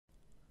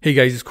Hey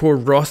guys, it's Core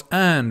Ross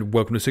and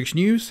welcome to 6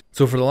 News.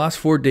 So for the last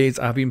 4 days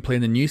I've been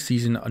playing the new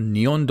season of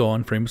Neon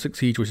Dawn for Rainbow Six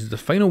Siege, which is the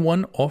final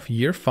one of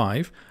year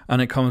 5,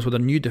 and it comes with a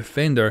new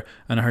defender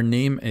and her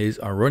name is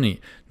Aruni.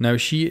 Now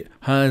she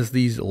has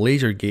these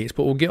laser gates,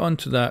 but we'll get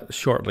onto that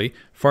shortly.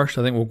 First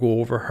I think we'll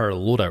go over her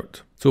loadout.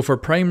 So for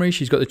primary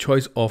she's got the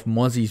choice of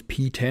Muzzy's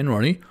P10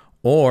 Runny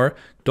or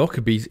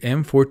Dokabee's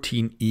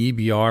M14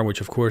 EBR, which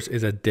of course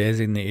is a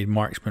designated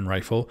marksman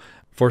rifle.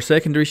 For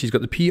secondary, she's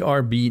got the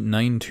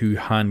PRB92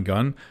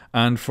 handgun,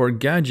 and for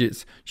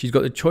gadgets, she's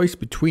got the choice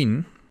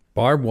between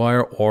barbed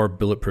wire or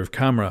bulletproof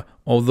camera.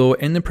 Although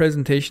in the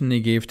presentation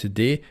they gave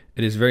today,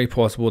 it is very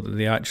possible that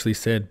they actually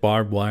said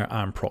barbed wire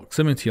and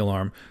proximity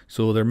alarm,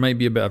 so there might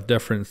be a bit of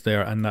difference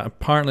there, and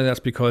apparently that's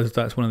because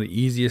that's one of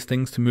the easiest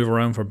things to move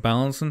around for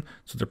balancing,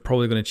 so they're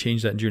probably going to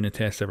change that during the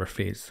test ever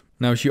phase.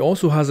 Now she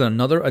also has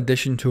another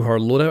addition to her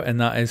loadout, and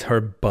that is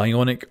her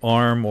bionic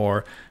arm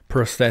or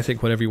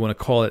prosthetic, whatever you want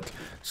to call it.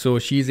 So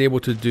she's able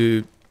to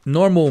do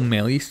normal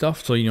melee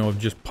stuff, so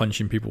just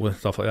punching people and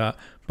stuff like that,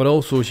 but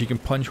also she can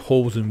punch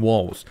holes in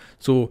walls.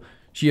 So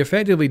she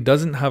effectively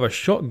doesn't have a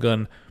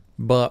shotgun,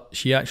 but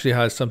she actually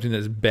has something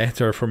that's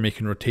better for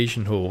making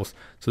rotation holes.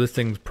 So this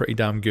thing's pretty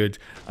damn good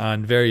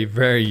and very,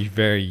 very,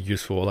 very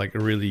useful, like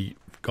really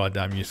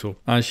goddamn useful.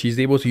 And she's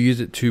able to use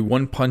it to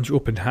one punch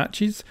open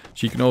hatches.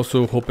 She can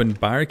also open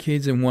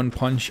barricades in one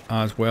punch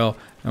as well,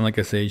 and like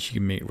I said, she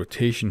can make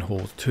rotation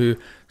holes too.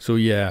 So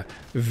yeah,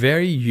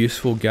 very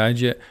useful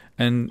gadget,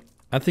 and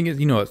I think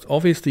it's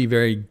obviously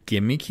very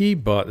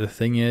gimmicky, but the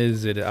thing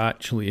is it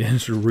actually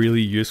is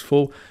really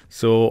useful.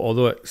 So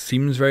although it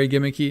seems very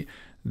gimmicky,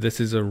 this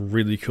is a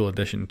really cool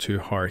addition to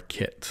her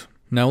kit.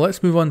 Now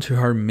let's move on to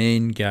her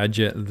main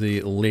gadget,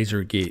 the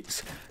laser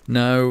gates.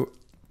 Now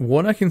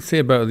what I can say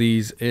about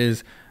these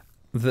is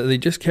that they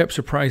just kept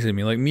surprising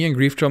me. Like me and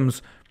Grief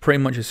Drums, pretty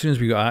much as soon as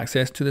we got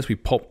access to this, we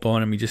popped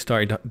on and we just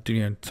started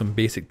doing some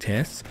basic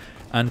tests,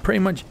 and pretty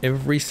much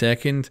every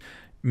second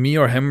me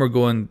or him were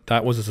going,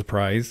 that was a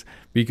surprise,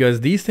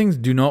 because these things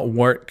do not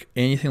work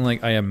anything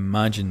like I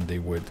imagined they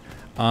would,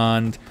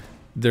 and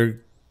they're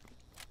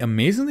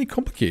amazingly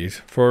complicated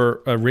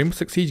for a Rainbow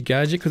Six Siege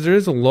gadget, because there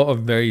is a lot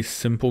of very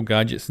simple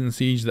gadgets in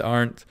Siege that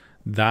aren't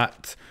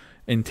that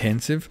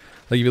intensive.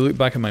 Like if you look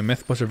back at my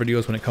Mythbuster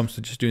videos when it comes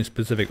to just doing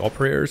specific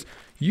operators,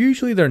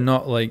 usually they're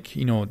not like,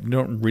 they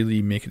don't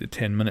really make it to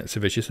 10 minutes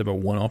if it's just about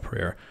one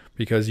operator,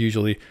 because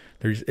usually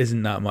there just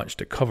isn't that much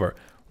to cover.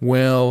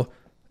 Well,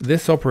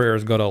 this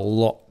operator's got a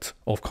lot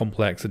of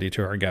complexity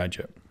to her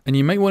gadget. And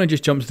you might want to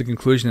just jump to the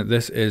conclusion that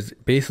this is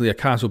basically a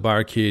castle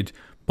barricade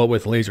but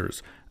with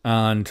lasers,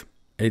 and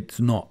it's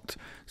not.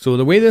 So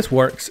the way this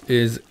works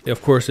is,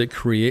 of course, it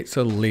creates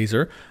a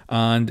laser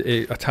and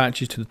it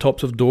attaches to the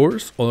tops of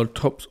doors or the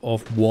tops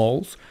of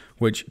walls,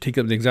 which take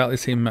up the exactly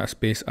same amount of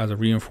space as a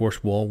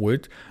reinforced wall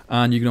would.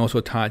 And you can also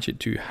attach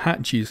it to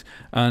hatches,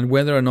 and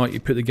whether or not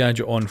you put the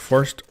gadget on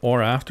first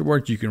or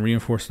afterwards, you can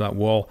reinforce that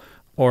wall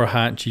or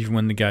hatch even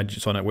when the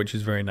gadget's on it, which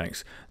is very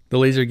nice. The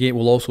laser gate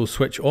will also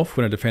switch off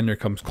when a defender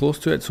comes close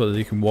to it so that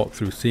they can walk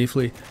through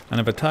safely, and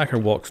if an attacker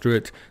walks through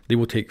it, they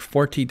will take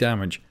 40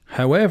 damage.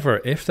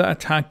 However, if that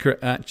attacker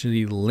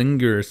actually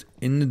lingers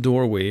in the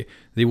doorway,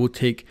 they will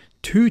take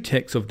 2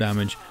 ticks of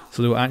damage,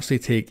 so they will actually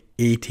take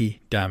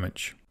 80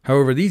 damage.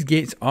 However, these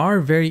gates are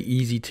very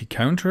easy to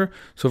counter,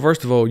 so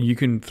first of all, you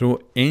can throw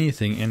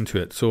anything into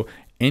it. So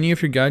any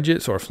of your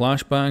gadgets or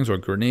flashbangs or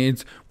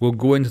grenades will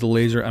go into the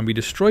laser and be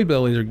destroyed by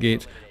the laser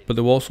gate, but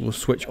they'll also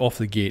switch off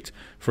the gate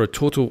for a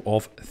total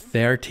of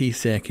 30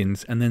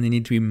 seconds, and then they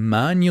need to be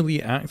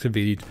manually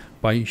activated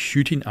by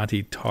shooting at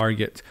a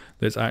target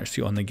that's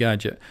actually on the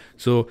gadget.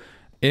 So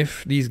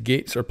if these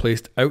gates are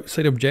placed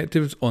outside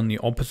objectives on the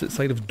opposite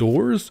side of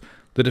doors,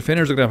 the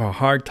defenders are going to have a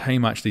hard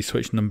time actually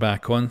switching them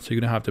back on, so you're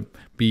going to have to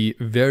be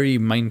very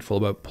mindful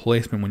about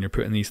placement when you're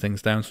putting these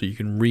things down so you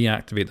can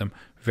reactivate them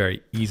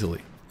very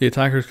easily. The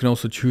attackers can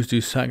also choose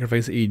to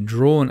sacrifice a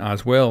drone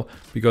as well,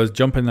 because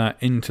jumping that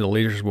into the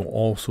lasers will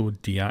also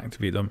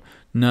deactivate them.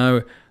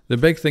 Now, the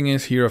big thing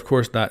is here, of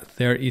course, that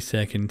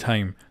 30-second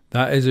time.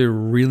 That is a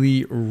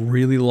really,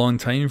 really long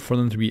time for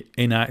them to be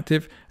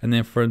inactive, and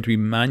then for them to be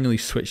manually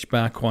switched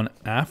back on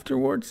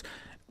afterwards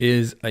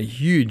is a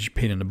huge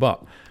pain in the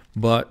butt.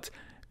 But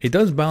it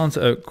does balance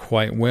it out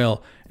quite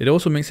well. It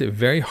also makes it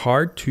very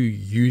hard to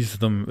use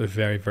them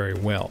very, very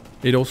well.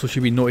 It also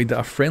should be noted that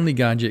a friendly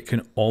gadget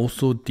can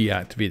also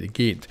deactivate the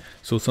gate.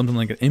 So something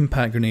like an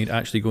impact grenade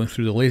actually going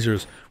through the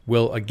lasers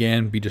will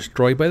again be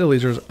destroyed by the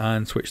lasers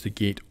and switch the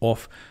gate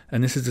off.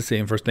 And this is the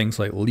same for things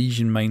like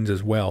Legion mines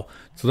as well.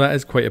 So that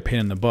is quite a pain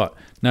in the butt.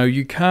 Now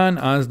you can,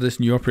 as this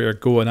new operator,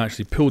 go and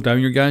actually pull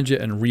down your gadget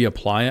and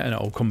reapply it, and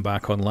it will come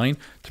back online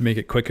to make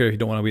it quicker if you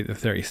don't want to wait the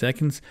 30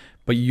 seconds.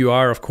 But you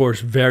are, of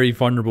course, very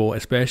vulnerable,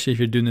 especially if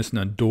you're doing this in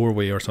a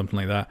doorway or something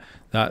like that.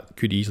 That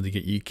could easily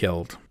get you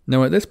killed.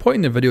 Now at this point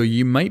in the video,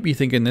 you might be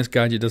thinking this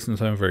gadget doesn't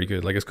sound very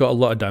good. Like, it's got a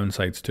lot of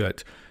downsides to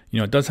it.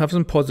 It does have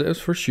some positives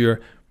for sure,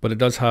 but it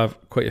does have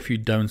quite a few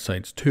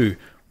downsides too.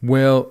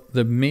 Well,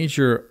 the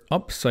major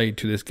upside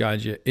to this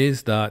gadget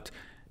is that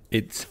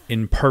it's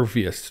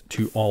impervious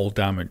to all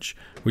damage,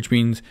 which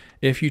means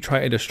if you try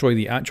to destroy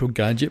the actual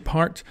gadget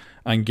part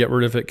and get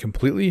rid of it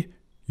completely,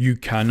 you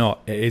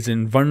cannot. It is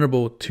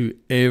invulnerable to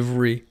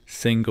every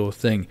single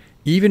thing.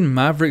 Even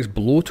Maverick's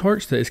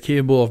blowtorch that is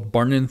capable of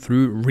burning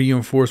through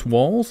reinforced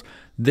walls,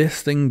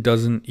 this thing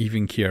doesn't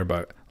even care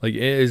about. Like,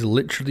 it is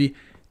literally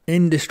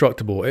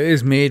indestructible. It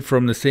is made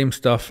from the same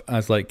stuff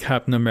as like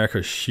Captain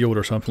America's shield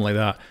or something like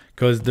that,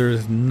 because there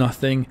is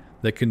nothing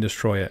that can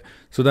destroy it.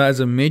 So that is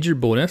a major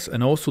bonus.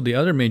 And also the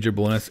other major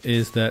bonus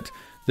is that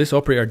this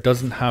operator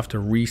doesn't have to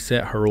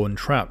reset her own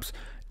traps.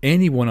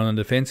 Anyone on a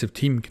defensive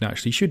team can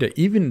actually shoot it.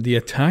 Even the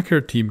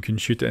attacker team can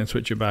shoot it and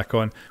switch it back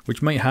on,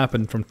 which might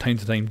happen from time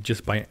to time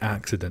just by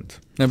accident.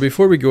 Now,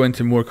 before we go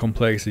into more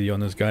complexity on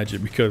this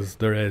gadget, because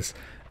there is,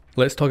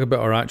 let's talk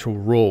about our actual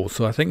role.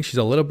 So I think she's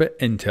a little bit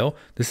intel.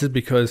 This is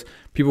because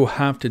people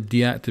have to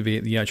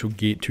deactivate the actual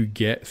gate to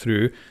get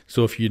through.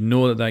 So if you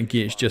know that that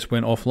gate just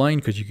went offline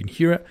because you can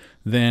hear it,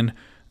 then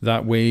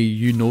that way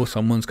you know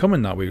someone's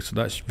coming that way. So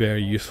that's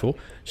very useful.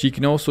 She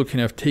can also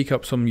kind of take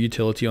up some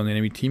utility on the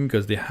enemy team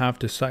because they have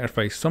to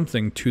sacrifice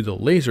something to the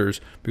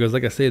lasers, because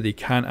like I say, they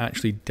can't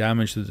actually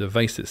damage the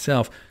device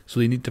itself. So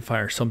they need to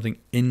fire something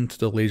into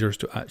the lasers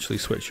to actually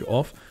switch it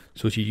off.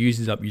 So she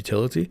uses up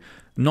utility.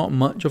 Not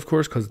much, of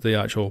course, because the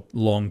actual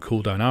long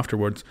cooldown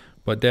afterwards,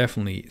 but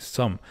definitely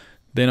some.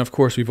 Then, of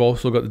course, we've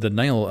also got the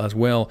denial as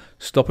well,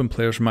 stopping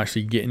players from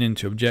actually getting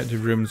into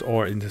objective rooms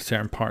or into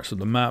certain parts of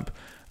the map,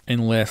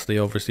 unless they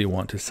obviously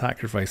want to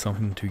sacrifice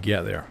something to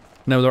get there.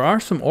 Now, there are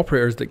some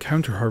operators that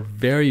counter her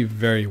very,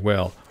 very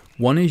well.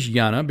 One is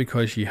Yana,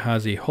 because she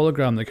has a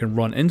hologram that can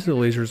run into the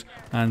lasers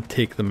and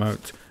take them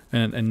out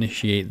and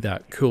initiate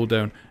that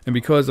cooldown. And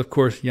because, of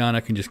course,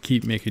 Yana can just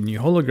keep making new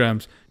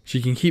holograms, she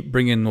can keep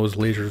bringing those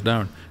lasers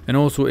down. And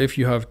also, if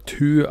you have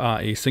two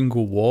at a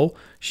single wall,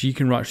 she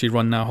can actually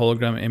run that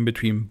hologram in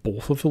between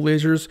both of the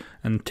lasers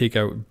and take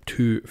out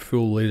two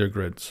full laser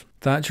grids.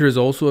 Thatcher is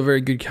also a very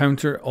good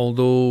counter,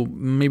 although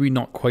maybe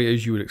not quite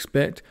as you would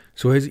expect.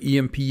 So his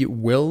EMP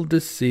will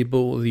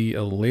disable the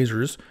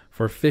lasers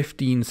for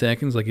 15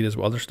 seconds like he does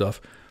with other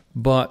stuff,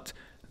 but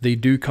they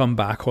do come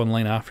back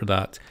online after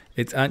that.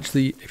 It's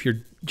actually, if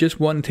you're just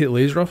wanting to take the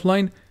laser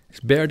offline, it's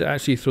better to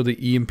actually throw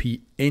the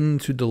EMP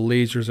into the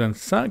lasers and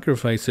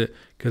sacrifice it,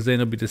 because then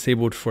it'll be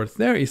disabled for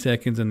 30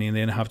 seconds and they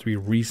then have to be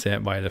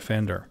reset by a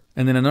defender.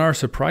 And then another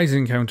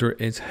surprising counter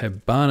is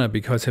Hibana,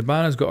 because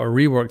Hibana's got a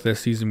rework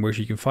this season where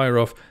she can fire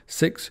off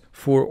 6,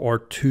 4 or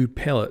 2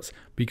 pellets.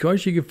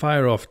 Because she can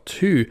fire off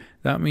 2,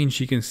 that means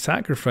she can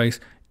sacrifice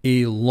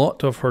a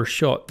lot of her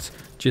shots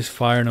just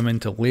firing them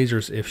into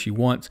lasers if she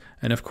wants.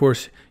 And of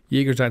course,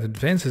 Jaeger's active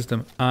defense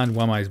system and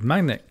Wamai's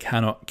magnet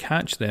cannot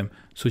catch them,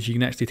 so she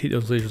can actually take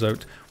those lasers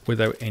out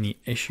without any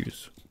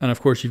issues. And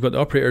of course, you've got the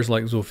operators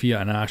like Zofia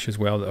and Ash as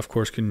well that of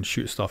course can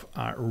shoot stuff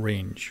at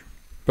range.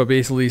 But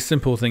basically,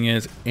 simple thing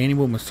is,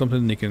 anyone with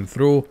something they can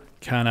throw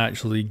can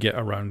actually get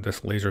around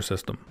this laser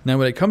system. Now,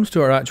 when it comes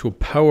to her actual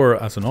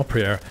power as an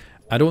operator,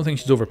 I don't think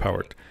she's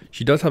overpowered.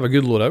 She does have a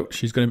good loadout.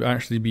 She's going to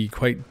actually be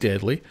quite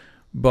deadly,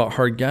 but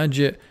her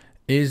gadget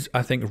is,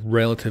 I think,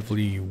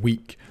 relatively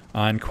weak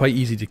and quite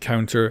easy to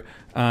counter.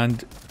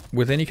 And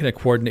with any kind of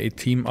coordinated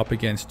team up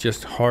against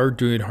just her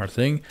doing her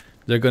thing,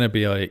 they're going to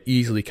be able to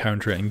easily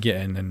counter it and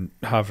get in and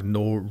have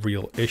no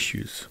real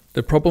issues.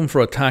 The problem for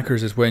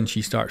attackers is when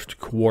she starts to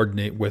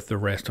coordinate with the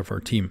rest of her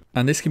team.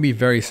 And this can be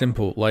very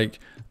simple. Like,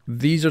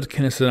 these are the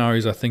kind of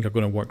scenarios I think are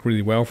going to work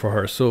really well for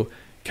her. So,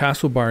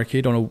 castle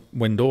barricade on a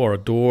window or a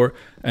door,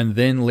 and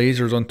then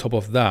lasers on top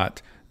of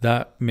that.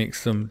 That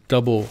makes them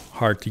double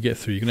hard to get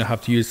through. You're going to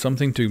have to use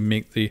something to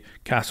make the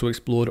castle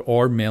explode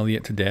or melee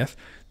it to death.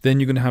 Then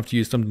you're going to have to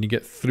use something to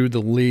get through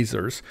the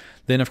lasers.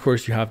 Then, of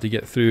course, you have to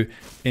get through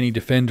any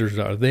defenders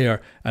that are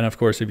there. And, of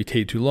course, if you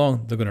take too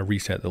long, they're going to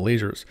reset the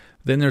lasers.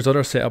 Then there's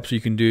other setups you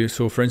can do.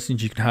 So, for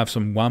instance, you can have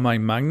some Wamai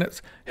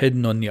magnets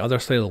hidden on the other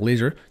side of the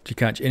laser to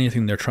catch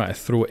anything they're trying to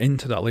throw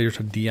into that laser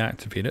to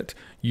deactivate it,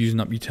 using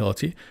up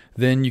utility.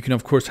 Then you can,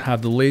 of course,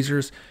 have the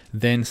lasers,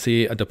 then,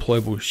 say, a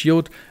deployable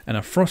shield and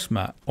a frost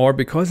mat. Or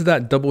because of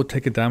that double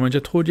ticket damage I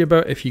told you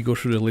about, if you go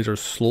through the lasers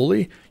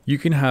slowly, you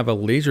can have a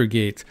laser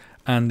gate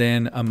and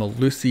then a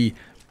Malusi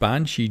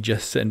Banshee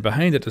just sitting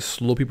behind it to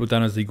slow people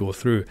down as they go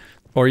through.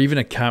 Or even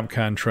a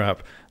Capcan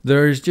trap.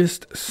 There's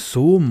just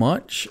so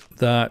much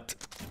that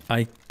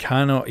I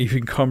cannot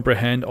even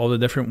comprehend all the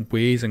different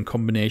ways and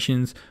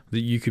combinations that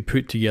you could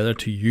put together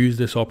to use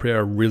this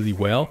operator really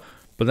well.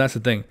 But that's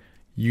the thing.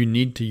 You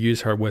need to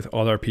use her with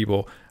other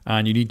people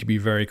and you need to be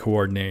very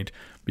coordinated,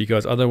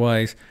 because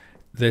otherwise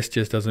this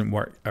just doesn't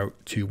work out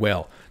too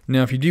well.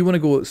 Now, if you do want to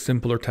go with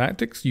simpler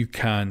tactics, you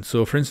can.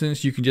 So, for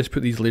instance, you can just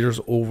put these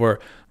lasers over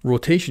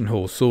rotation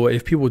holes. So,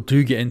 if people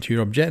do get into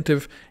your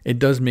objective, it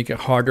does make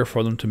it harder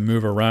for them to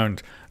move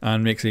around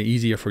and makes it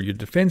easier for your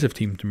defensive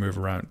team to move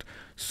around.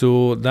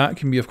 So, that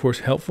can be, of course,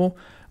 helpful.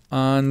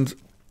 And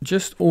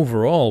just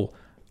overall,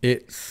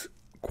 it's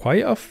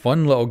quite a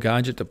fun little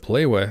gadget to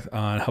play with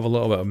and have a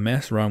little bit of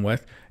mess around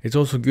with. It's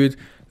also good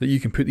that you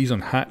can put these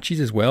on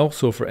hatches as well.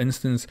 So for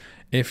instance,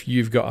 if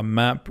you've got a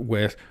map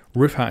with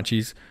roof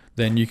hatches,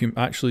 then you can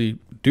actually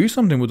do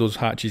something with those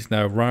hatches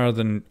now, rather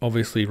than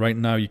obviously right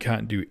now you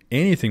can't do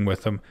anything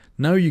with them.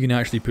 Now you can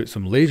actually put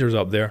some lasers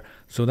up there,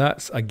 so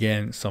that's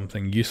again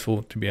something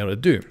useful to be able to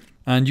do.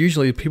 And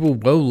usually people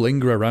will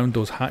linger around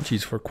those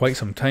hatches for quite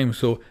some time,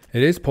 so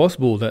it is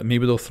possible that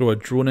maybe they'll throw a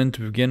drone in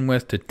to begin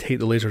with to take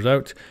the lasers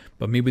out,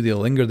 but maybe they'll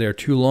linger there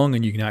too long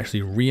and you can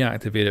actually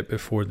reactivate it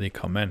before they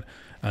come in.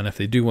 And if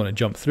they do want to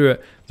jump through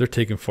it, they're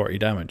taking 40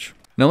 damage.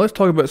 Now let's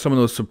talk about some of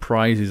those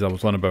surprises I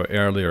was on about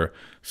earlier.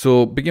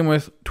 So begin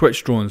with,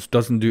 Twitch drones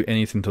doesn't do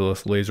anything to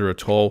this laser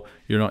at all.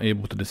 You're not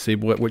able to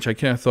disable it, which I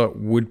kind of thought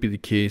would be the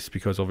case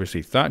because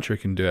obviously Thatcher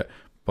can do it,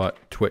 but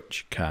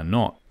Twitch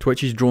cannot.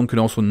 Twitch's drone can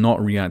also not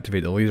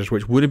reactivate the lasers,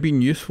 which would have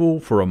been useful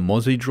for a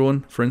Mozzie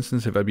drone, for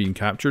instance, if it had been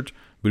captured.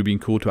 Would have been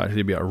cool to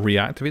actually be able to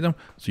reactivate them,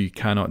 so you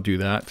cannot do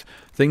that.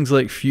 Things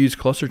like fuse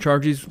cluster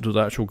charges, those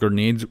actual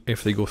grenades,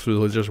 if they go through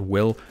the lasers,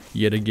 will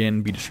yet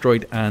again be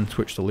destroyed and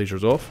switch the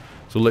lasers off.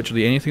 So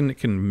literally anything that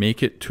can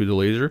make it to the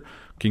laser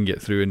can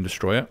get through and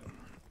destroy it.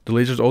 The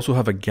lasers also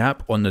have a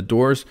gap on the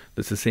doors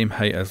that's the same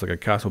height as like a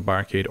castle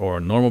barricade or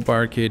a normal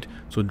barricade,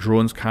 so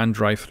drones can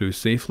drive through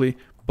safely.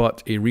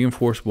 But a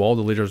reinforced wall,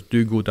 the lasers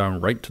do go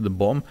down right to the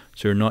bottom,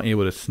 so you're not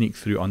able to sneak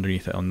through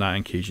underneath it on that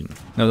occasion.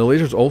 Now the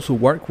lasers also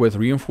work with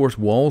reinforced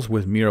walls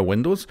with mirror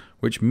windows,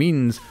 which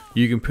means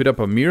you can put up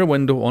a mirror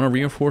window on a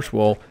reinforced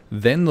wall,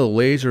 then the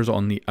lasers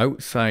on the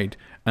outside,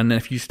 and then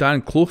if you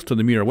stand close to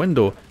the mirror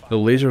window, the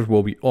lasers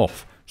will be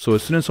off. So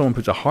as soon as someone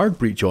puts a hard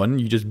breach on,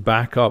 you just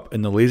back up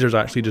and the lasers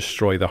actually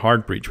destroy the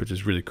hard breach, which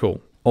is really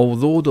cool.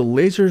 Although the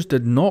lasers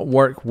did not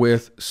work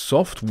with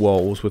soft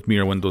walls with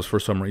mirror windows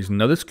for some reason.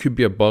 Now this could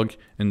be a bug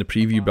in the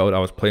preview build I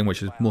was playing,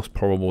 which is most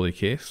probably the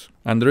case.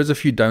 And there is a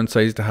few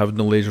downsides to having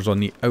the lasers on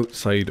the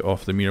outside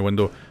of the mirror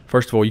window.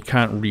 First of all, you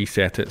can't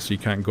reset it, so you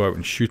can't go out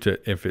and shoot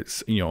it if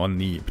it's, you know, on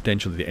the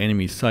potentially the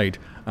enemy's side.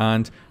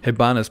 And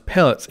Hibana's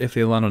pellets, if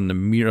they land on the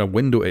mirror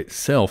window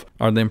itself,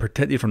 are then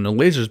protected from the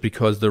lasers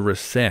because they're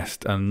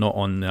recessed and not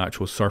on the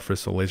actual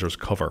surface the lasers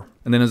cover.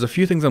 And then there's a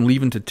few things I'm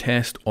leaving to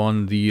test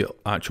on the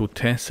actual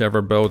test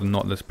server build and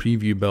not this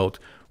preview build,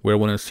 where I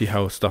want to see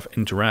how stuff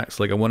interacts.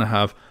 Like I want to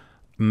have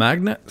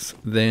magnets,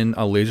 then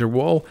a laser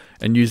wall,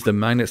 and use the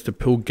magnets to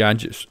pull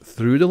gadgets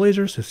through the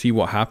lasers to see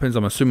what happens.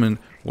 I'm assuming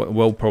what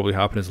will probably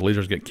happen is the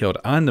lasers get killed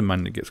and the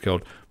magnet gets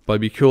killed. But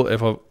it'd be cool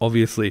if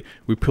obviously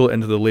we pull it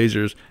into the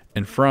lasers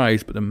and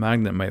fries, but the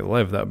magnet might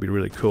live. That would be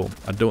really cool.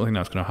 I don't think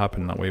that's going to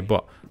happen that way,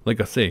 but like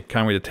I say,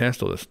 can't wait to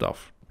test all this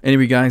stuff.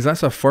 Anyway guys,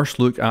 that's a first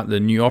look at the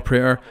new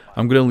operator.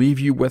 I'm going to leave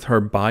you with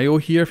her bio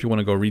here if you want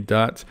to go read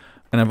that.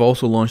 And I've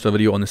also launched a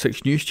video on the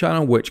 6 News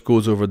channel which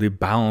goes over the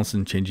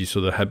balancing changes.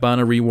 So the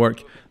Hibana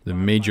rework, the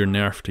major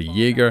nerf to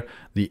Jaeger,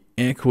 the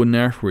Echo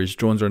nerf where his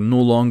drones are no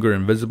longer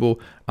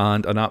invisible,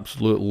 and an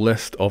absolute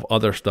list of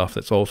other stuff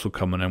that's also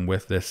coming in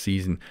with this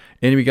season.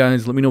 Anyway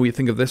guys, let me know what you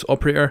think of this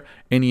operator,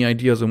 any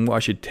ideas on what I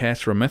should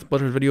test for a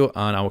Mythbuilders video,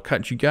 and I will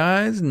catch you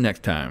guys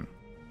next time.